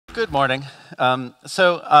Good morning. A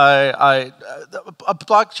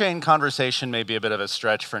blockchain conversation may be a bit of a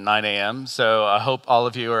stretch for 9 a.m., so I hope all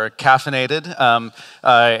of you are caffeinated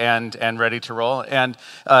and ready to roll. And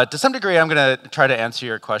to some degree, I'm going to try to answer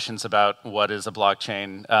your questions about what is a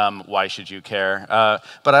blockchain, why should you care.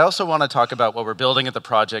 But I also want to talk about what we're building at the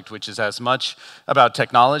project, which is as much about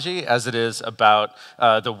technology as it is about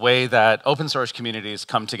the way that open source communities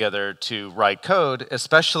come together to write code,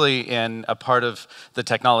 especially in a part of the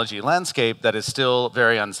technology landscape that is still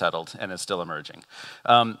very unsettled and is still emerging.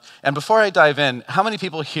 And before I dive in, how many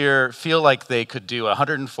people here feel like they could do a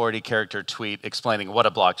 140-character tweet explaining what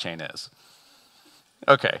a blockchain is?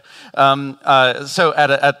 Okay. So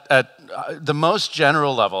at the most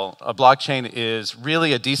general level, a blockchain is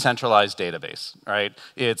really a decentralized database, right?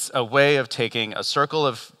 It's a way of taking a circle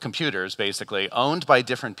of computers, basically, owned by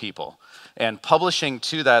different people, and publishing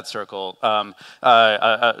to that circle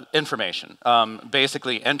information,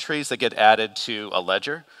 basically entries that get added to a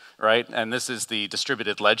ledger, right? And this is the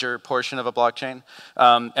distributed ledger portion of a blockchain.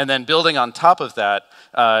 And then building on top of that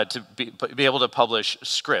to be able to publish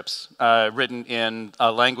scripts written in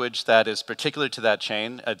a language that is particular to that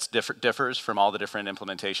chain. It differs from all the different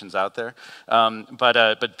implementations out there.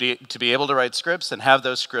 To be able to write scripts and have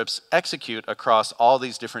those scripts execute across all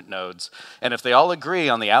these different nodes. And if they all agree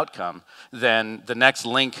on the outcome, then the next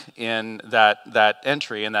link in that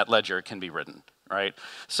entry in that ledger can be written. Right?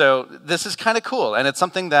 So this is kind of cool, and it's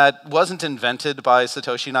something that wasn't invented by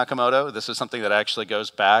Satoshi Nakamoto. This was something that actually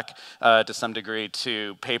goes back to some degree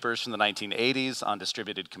to papers from the 1980s on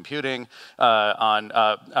distributed computing,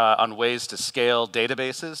 on ways to scale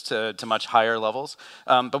databases to much higher levels.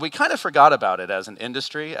 But we kind of forgot about it as an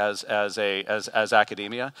industry, as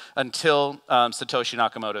academia, until Satoshi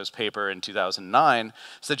Nakamoto's paper in 2009,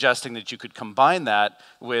 suggesting that you could combine that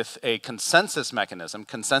with a consensus mechanism.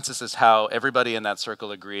 Consensus is how everybody in that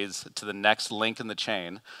circle agrees to the next link in the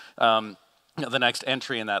chain, the next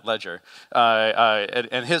entry in that ledger.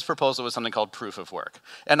 And his proposal was something called proof of work.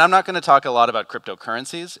 And I'm not going to talk a lot about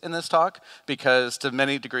cryptocurrencies in this talk, because to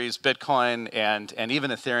many degrees, Bitcoin and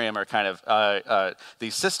even Ethereum are kind of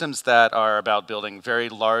these systems that are about building very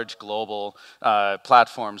large global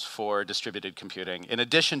platforms for distributed computing, in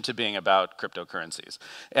addition to being about cryptocurrencies.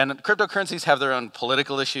 And cryptocurrencies have their own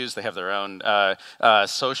political issues. They have their own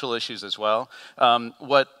social issues as well.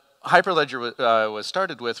 What Hyperledger was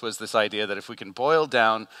started with was this idea that if we can boil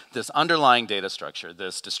down this underlying data structure,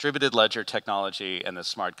 this distributed ledger technology and this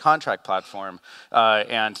smart contract platform,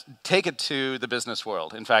 and take it to the business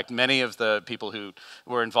world. In fact, many of the people who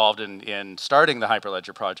were involved in starting the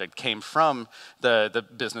Hyperledger project came from the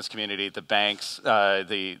business community, the banks,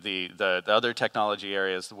 the other technology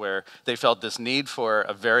areas, where they felt this need for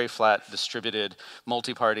a very flat, distributed,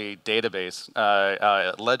 multi-party database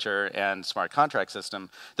ledger and smart contract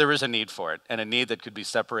system. There is a need for it, and a need that could be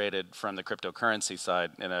separated from the cryptocurrency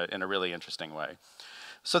side in a really interesting way.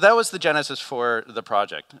 So that was the genesis for the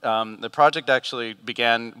project. The project actually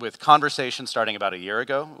began with conversations starting about a year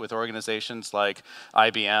ago with organizations like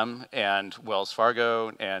IBM and Wells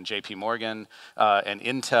Fargo and JP Morgan and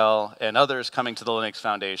Intel and others coming to the Linux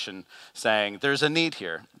Foundation saying there's a need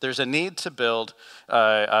here. There's a need to build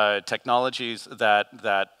technologies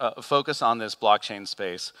that focus on this blockchain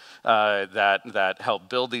space, that help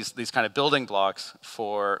build these kind of building blocks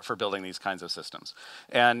for building these kinds of systems.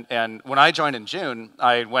 And when I joined in June,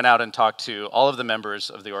 I went out and talked to all of the members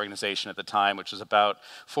of the organization at the time, which was about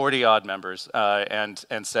 40-odd members, and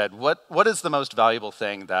said, what is the most valuable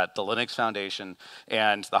thing that the Linux Foundation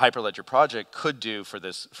and the Hyperledger project could do for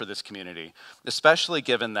this community, especially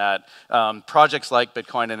given that projects like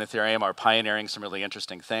Bitcoin and Ethereum are pioneering some really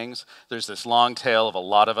interesting things. There's this long tail of a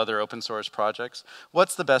lot of other open source projects.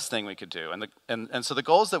 What's the best thing we could do? And so the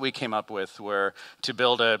goals that we came up with were to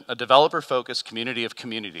build a developer-focused community of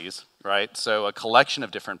communities, right? So a collection of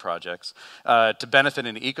different projects to benefit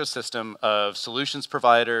an ecosystem of solutions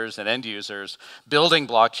providers and end users building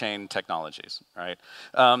blockchain technologies, right?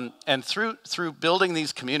 And through building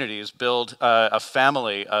these communities, build a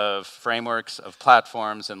family of frameworks, of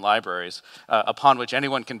platforms and libraries upon which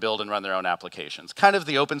anyone can build and run their own applications. Kind of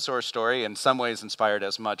the open source story, in some ways inspired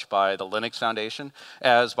as much by the Linux Foundation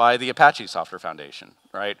as by the Apache Software Foundation,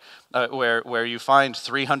 right? Where you find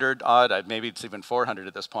 300 odd, maybe it's even 400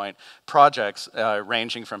 at this point, projects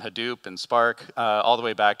ranging from Hadoop and Spark all the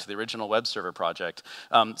way back to the original web server project,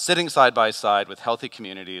 sitting side by side with healthy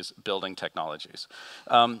communities building technologies.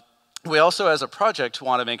 We also, as a project,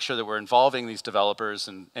 want to make sure that we're involving these developers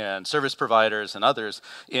and service providers and others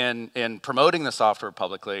in promoting the software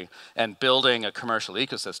publicly and building a commercial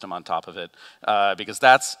ecosystem on top of it, because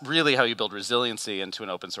that's really how you build resiliency into an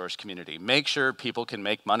open source community. Make sure people can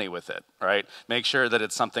make money with it, right? Make sure that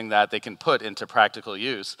it's something that they can put into practical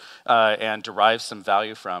use and derive some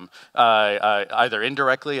value from, either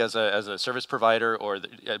indirectly as a service provider or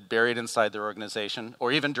buried inside their organization,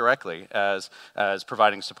 or even directly as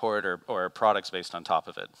providing support or products based on top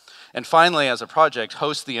of it. And finally, as a project,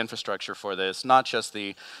 host the infrastructure for this, not just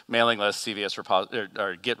the mailing list, CVS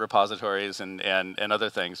or Git repositories and other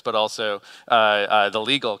things, but also the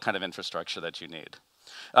legal kind of infrastructure that you need.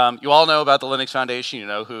 You all know about the Linux Foundation. You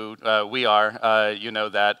know who we are. You know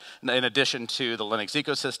that in addition to the Linux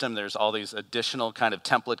ecosystem, there's all these additional kind of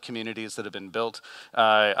template communities that have been built,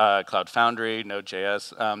 Cloud Foundry,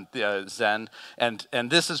 Node.js, Zen, and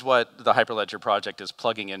this is what the Hyperledger project is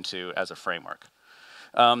plugging into as a framework.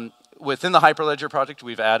 Within the Hyperledger project,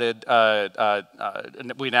 we've added,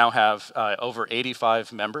 we now have over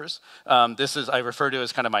 85 members. This is, I refer to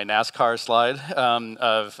as kind of my NASCAR slide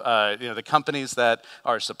of the companies that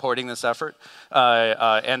are supporting this effort.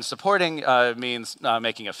 And supporting means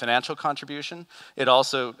making a financial contribution. It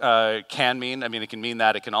also can mean, it can mean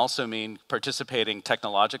that. It can also mean participating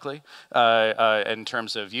technologically in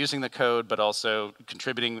terms of using the code, but also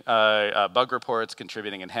contributing bug reports,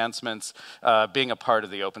 contributing enhancements, being a part of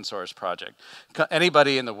the open source project.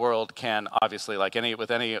 Anybody in the world can, obviously, like with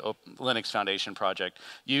any Linux Foundation project,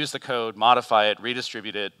 use the code, modify it,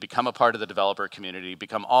 redistribute it, become a part of the developer community,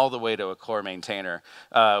 become all the way to a core maintainer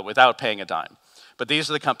without paying a dime. But these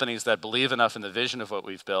are the companies that believe enough in the vision of what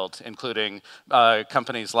we've built, including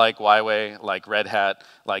companies like Huawei, like Red Hat,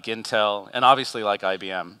 like Intel, and obviously like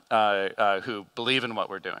IBM, who believe in what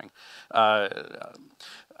we're doing.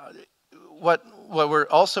 What we're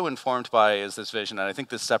also informed by is this vision, and I think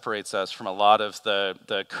this separates us from a lot of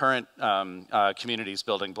the current communities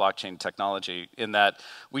building blockchain technology, in that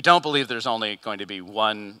we don't believe there's only going to be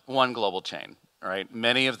one global chain. Right?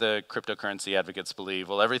 Many of the cryptocurrency advocates believe,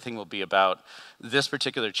 well, everything will be about this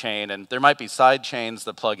particular chain, and there might be side chains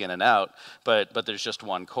that plug in and out, but there's just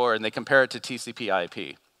one core, and they compare it to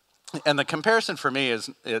TCP/IP. And the comparison for me is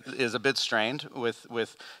a bit strained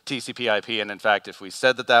with TCP/IP, and in fact, if we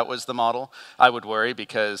said that that was the model, I would worry,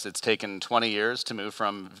 because it's taken 20 years to move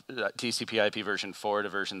from TCP/IP version 4 to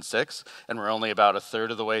version 6, and we're only about a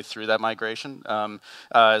third of the way through that migration.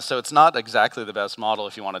 So it's not exactly the best model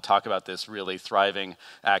if you want to talk about this really thriving,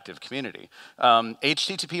 active community.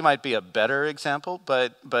 HTTP might be a better example,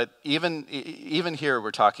 but even here,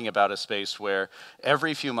 we're talking about a space where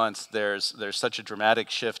every few months there's such a dramatic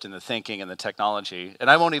shift in the thinking and the technology, and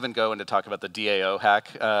I won't even go into talk about the DAO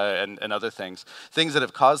hack and other things that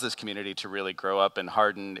have caused this community to really grow up and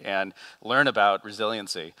harden and learn about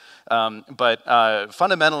resiliency. But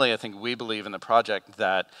fundamentally, I think we believe in the project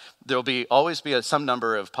that there will always be some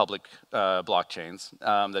number of public blockchains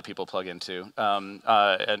that people plug into,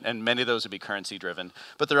 and many of those will be currency driven.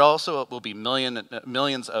 But there also will be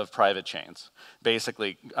millions of private chains,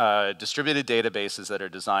 basically distributed databases that are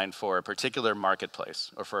designed for a particular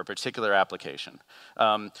marketplace or for a particular application.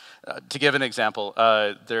 To give an example,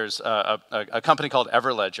 there's a company called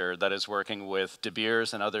Everledger that is working with De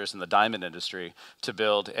Beers and others in the diamond industry to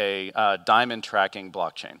build a diamond tracking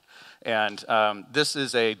blockchain. And this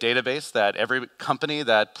is a database that every company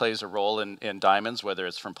that plays a role in diamonds, whether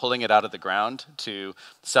it's from pulling it out of the ground to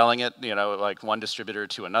selling it, like one distributor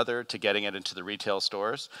to another, to getting it into the retail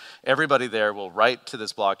stores, everybody there will write to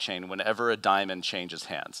this blockchain whenever a diamond changes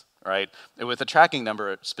hands. Right, with a tracking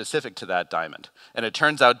number specific to that diamond. And it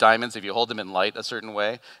turns out diamonds, if you hold them in light a certain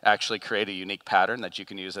way, actually create a unique pattern that you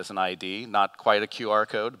can use as an ID, not quite a QR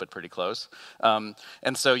code, but pretty close. And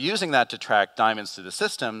so using that to track diamonds through the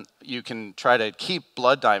system, you can try to keep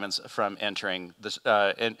blood diamonds from entering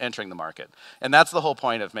the market. And that's the whole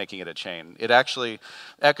point of making it a chain. It actually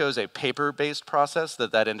echoes a paper-based process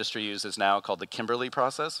that industry uses now called the Kimberley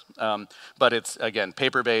process. But it's, again,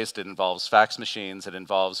 paper-based. It involves fax machines. It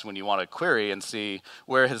involves, when you want to query and see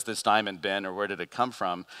where has this diamond been or where did it come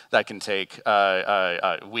from, that can take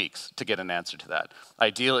weeks to get an answer to that.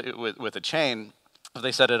 Ideally, with a chain, if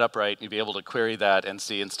they set it up right, you'd be able to query that and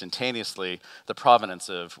see instantaneously the provenance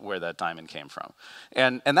of where that diamond came from.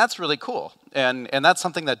 And that's really cool. And that's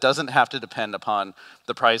something that doesn't have to depend upon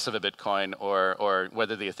the price of a Bitcoin or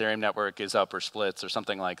whether the Ethereum network is up or splits or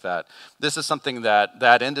something like that. This is something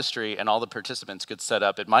that industry and all the participants could set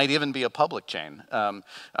up. It might even be a public chain,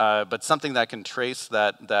 but something that can trace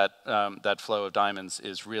that flow of diamonds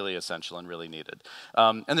is really essential and really needed.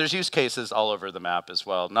 And there's use cases all over the map as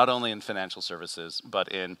well, not only in financial services, industries,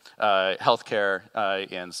 but in healthcare,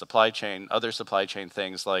 in supply chain, other supply chain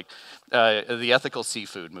things like the ethical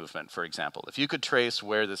seafood movement, for example. If you could trace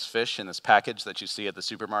where this fish in this package that you see at the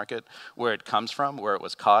supermarket, where it comes from, where it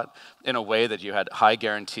was caught, in a way that you had high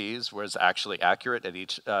guarantees was actually accurate at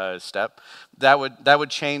each step, that would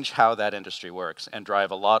change how that industry works and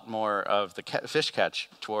drive a lot more of the fish catch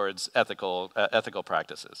towards ethical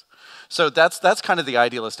practices. So that's kind of the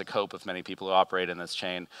idealistic hope of many people who operate in this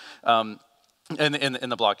chain. In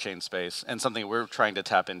the blockchain space, and something we're trying to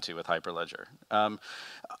tap into with Hyperledger.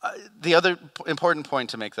 The other important point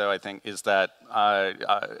to make, though, I think, is that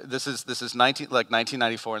this is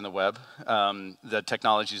 1994 in the web. The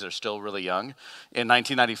technologies are still really young. In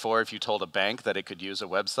 1994, if you told a bank that it could use a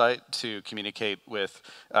website to communicate with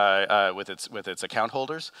its account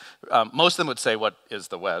holders, most of them would say, "What is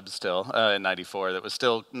the web?" Still in '94, that was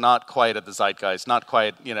still not quite at the zeitgeist, not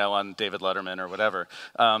quite on David Letterman or whatever.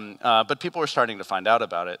 But people were starting to find out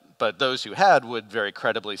about it. But those who had would very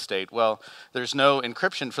credibly state, well, there's no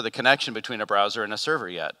encryption for the connection between a browser and a server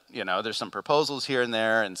yet. There's some proposals here and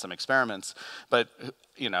there and some experiments, but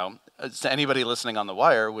anybody listening on the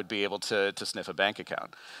wire would be able to sniff a bank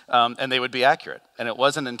account, and they would be accurate. And it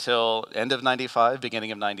wasn't until end of '95,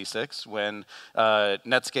 beginning of '96, when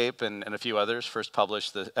Netscape and a few others first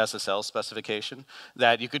published the SSL specification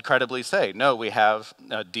that you could credibly say, no, we have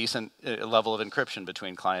a decent level of encryption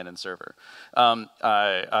between client and server.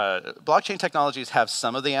 Blockchain technologies have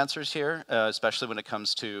some of the answers here, especially when it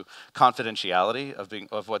comes to confidentiality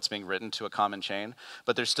of what's being written to a common chain,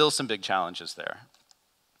 but there's still some big challenges there.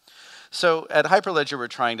 So at Hyperledger, we're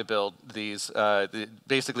trying to build these,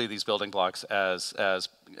 basically these building blocks as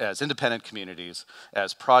independent communities,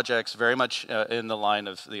 as projects, very much in the line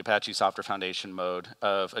of the Apache Software Foundation mode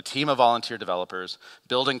of a team of volunteer developers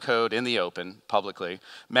building code in the open, publicly,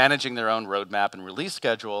 managing their own roadmap and release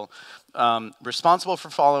schedule, responsible for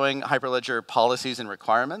following Hyperledger policies and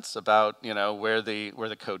requirements about where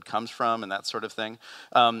the code comes from and that sort of thing.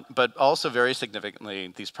 But also very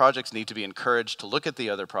significantly, these projects need to be encouraged to look at the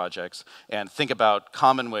other projects and think about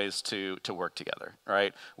common ways to work together,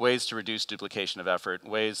 right? Ways to reduce duplication of effort,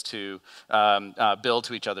 ways to build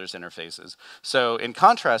to each other's interfaces. So in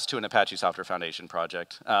contrast to an Apache Software Foundation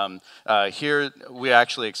project, here we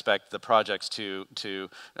actually expect the projects to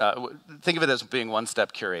think of it as being one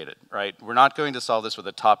step curated, right? We're not going to solve this with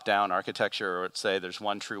a top-down architecture or say there's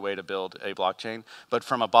one true way to build a blockchain, but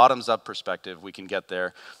from a bottoms-up perspective, we can get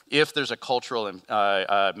there if there's a cultural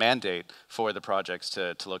mandate for the projects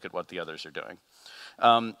to look at what the others are doing.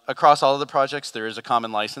 Across all of the projects, there is a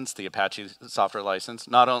common license, the Apache software license.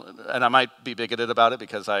 And I might be bigoted about it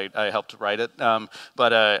because I helped write it,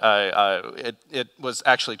 but it was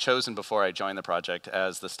actually chosen before I joined the project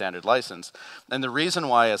as the standard license. And the reason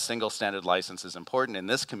why a single standard license is important in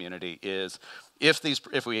this community is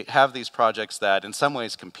if we have these projects that in some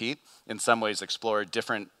ways compete, in some ways explore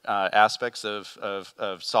different aspects of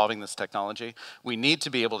solving this technology, we need to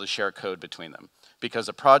be able to share code between them. Because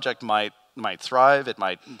a project might thrive, it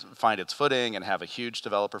might find its footing and have a huge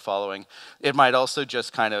developer following. It might also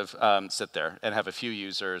just kind of sit there and have a few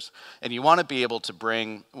users. And you want to be able to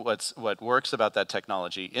bring what works about that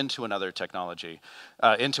technology into another technology,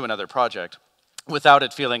 into another project, without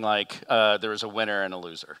it feeling like there is a winner and a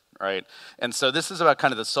loser, right? And so this is about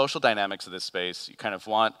kind of the social dynamics of this space. You kind of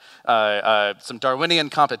want some Darwinian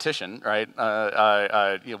competition, right?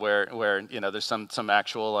 Where there's some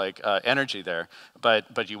actual energy there,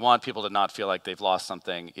 but you want people to not feel like they've lost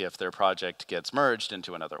something if their project gets merged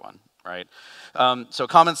into another one, right? So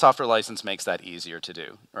common software license makes that easier to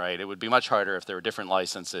do, right? It would be much harder if there were different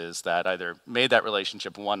licenses that either made that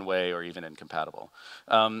relationship one way or even incompatible.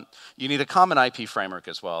 You need a common IP framework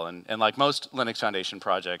as well, and like most Linux Foundation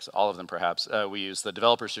projects, all of them perhaps, we use the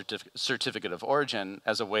developer certificate of origin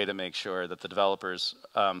as a way to make sure that the developers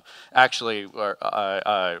actually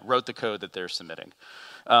wrote the code that they're submitting.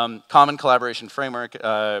 Common collaboration framework,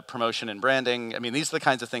 promotion and branding. I mean, these are the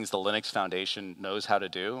kinds of things the Linux Foundation knows how to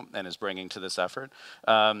do and is bringing to this effort.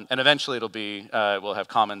 And eventually we'll have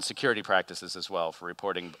common security practices as well for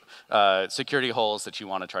reporting security holes that you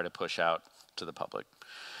want to try to push out to the public.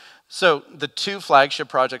 So the two flagship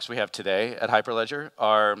projects we have today at Hyperledger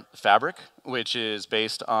are Fabric, which is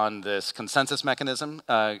based on this consensus mechanism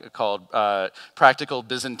called practical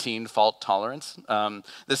Byzantine fault tolerance.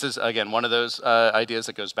 This is, again, one of those ideas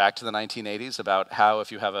that goes back to the 1980s about how if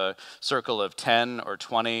you have a circle of 10 or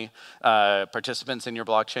 20 participants in your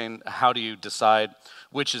blockchain, how do you decide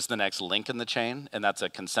which is the next link in the chain? And that's a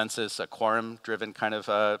consensus, a quorum-driven kind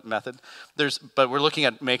of method. But we're looking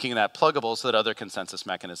at making that pluggable so that other consensus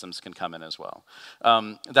mechanisms can come in as well.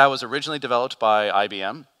 That was originally developed by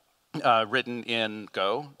IBM. written in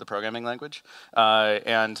Go, the programming language.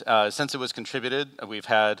 Since it was contributed, we've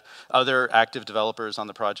had other active developers on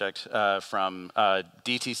the project from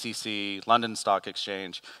DTCC, London Stock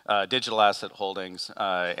Exchange, Digital Asset Holdings,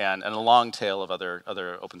 and a long tail of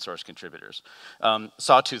other open source contributors.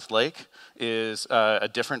 Sawtooth Lake is a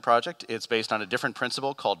different project. It's based on a different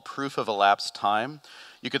principle called proof of elapsed time.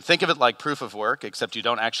 You could think of it like proof of work, except you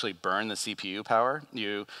don't actually burn the CPU power.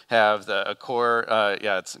 You have a core,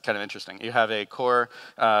 yeah, it's kind of interesting. You have a core,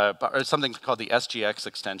 or something called the SGX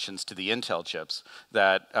extensions to the Intel chips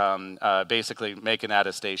that basically make an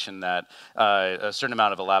attestation that a certain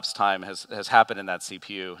amount of elapsed time has happened in that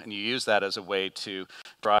CPU, and you use that as a way to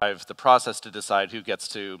drive the process to decide who gets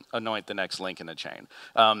to anoint the next link in the chain.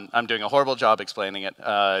 I'm doing a horrible job explaining it.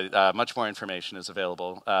 Much more information is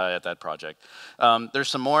available at that project.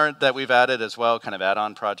 There's some more that we've added as well, kind of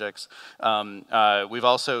add-on projects. We've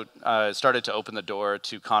also started to open the door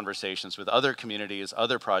to conversations with other communities,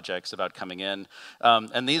 other projects about coming in.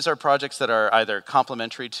 And these are projects that are either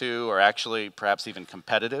complementary to or actually perhaps even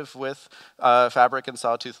competitive with Fabric and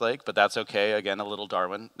Sawtooth Lake, but that's okay. Again, a little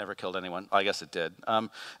Darwin, never killed anyone. I guess it did. You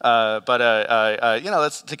know,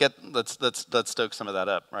 let's stoke some of that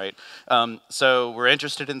up, right? So we're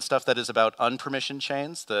interested in stuff that is about unpermissioned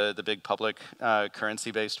chains, the big public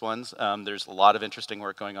currency-based ones. There's a lot of interesting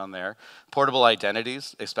work going on there. Portable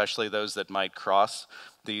identities, especially those that might cross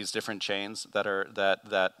these different chains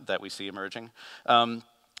that we see emerging.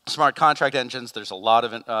 Smart contract engines, there's a lot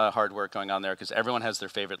of hard work going on there because everyone has their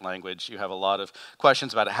favorite language. You have a lot of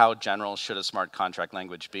questions about how general should a smart contract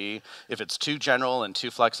language be. If it's too general and too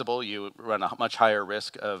flexible, you run a much higher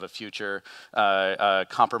risk of a future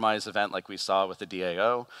compromise event like we saw with the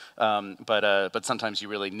DAO. But sometimes you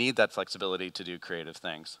really need that flexibility to do creative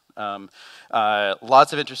things.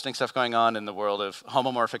 Lots of interesting stuff going on in the world of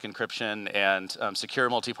homomorphic encryption and secure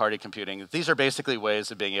multi-party computing. These are basically ways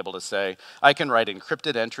of being able to say, I can write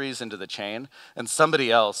encrypted entries into the chain, and somebody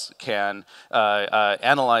else can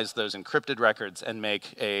analyze those encrypted records and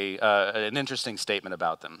make an interesting statement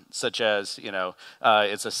about them, such as, you know,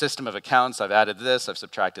 it's a system of accounts, I've added this, I've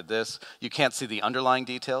subtracted this. You can't see the underlying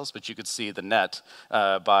details, but you could see the net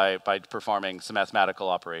by performing some mathematical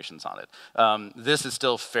operations on it. This is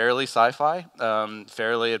still fairly sci-fi,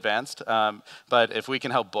 fairly advanced, but if we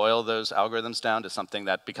can help boil those algorithms down to something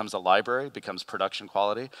that becomes a library, becomes production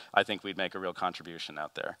quality, I think we'd make a real contribution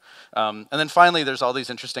out there. And then finally, there's all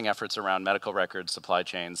these interesting efforts around medical records, supply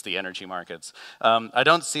chains, the energy markets. I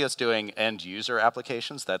don't see us doing end-user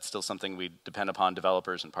applications. That's still something we depend upon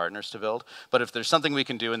developers and partners to build. But if there's something we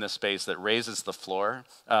can do in this space that raises the floor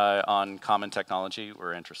on common technology,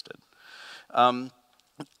 we're interested.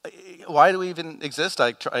 Why do we even exist?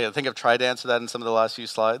 I think I've tried to answer that in some of the last few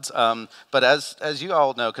slides. But as you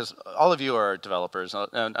all know, because all of you are developers,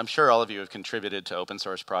 and I'm sure all of you have contributed to open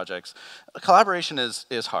source projects, collaboration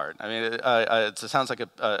is hard. I mean, it sounds like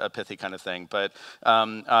a pithy kind of thing, but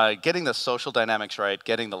getting the social dynamics right,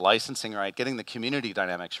 getting the licensing right, getting the community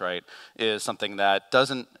dynamics right is something that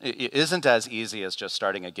isn't as easy as just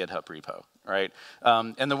starting a GitHub repo. Right?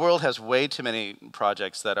 And the world has way too many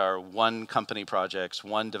projects that are one company projects,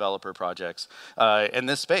 one developer projects, and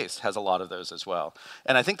this space has a lot of those as well.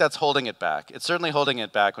 And I think that's holding it back. It's certainly holding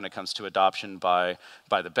it back when it comes to adoption by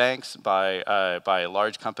the banks, by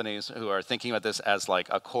large companies who are thinking about this as like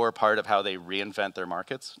a core part of how they reinvent their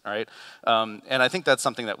markets, right? And I think that's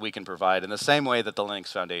something that we can provide in the same way that the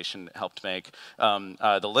Linux Foundation helped make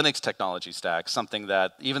the Linux technology stack something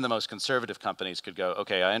that even the most conservative companies could go,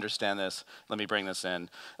 okay, I understand this. Let me bring this in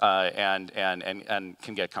and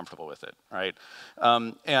can get comfortable with it, right?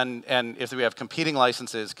 And if we have competing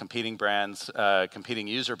licenses, competing brands, competing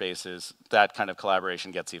user bases, that kind of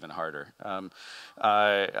collaboration gets even harder. And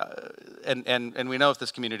we know if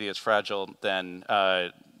this community is fragile, then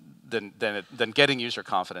getting user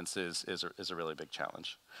confidence is a really big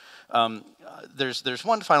challenge. There's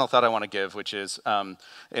one final thought I want to give, which is,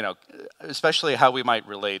 you know, especially how we might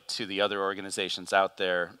relate to the other organizations out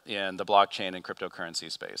there in the blockchain and cryptocurrency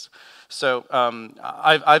space. So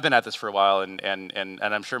I've been at this for a while, and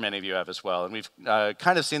I'm sure many of you have as well. And we've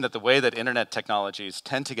kind of seen that the way that internet technologies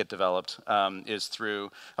tend to get developed is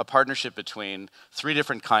through a partnership between 3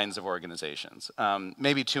 different kinds of organizations,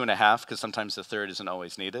 maybe 2.5, because sometimes the third isn't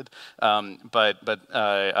always needed. But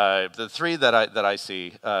the 3 that I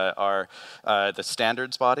see are the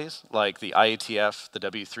standards bodies, like the IETF, the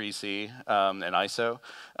W3C, and ISO,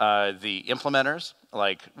 the implementers,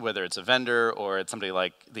 like whether it's a vendor or it's somebody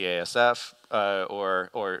like the ASF or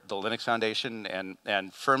the Linux Foundation,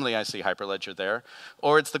 and firmly I see Hyperledger there,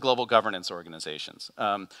 or it's the global governance organizations,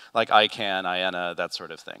 like ICANN, IANA, that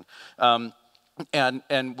sort of thing.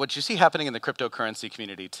 And what you see happening in the cryptocurrency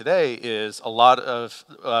community today is a lot of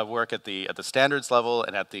work at the standards level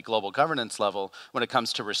and at the global governance level when it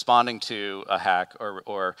comes to responding to a hack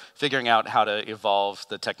or figuring out how to evolve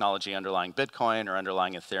the technology underlying Bitcoin or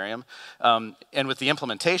underlying Ethereum, and with the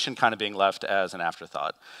implementation kind of being left as an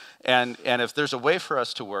afterthought. And if there's a way for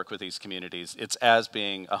us to work with these communities, it's as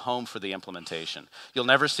being a home for the implementation. You'll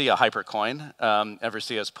never see a hypercoin, ever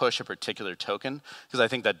see us push a particular token, because I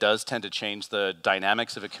think that does tend to change the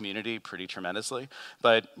dynamics of a community pretty tremendously.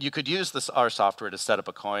 But you could use our software to set up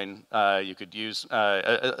a coin. You could use,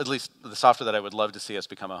 at least the software that I would love to see us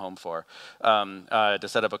become a home for, to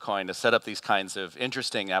set up a coin, to set up these kinds of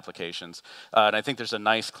interesting applications. And I think there's a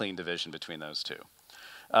nice, clean division between those two.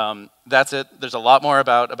 That's it. There's a lot more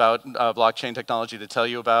about blockchain technology to tell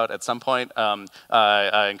you about at some point.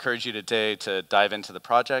 I encourage you today to dive into the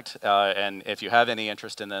project, and if you have any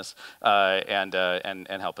interest in this, and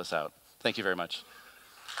help us out. Thank you very much.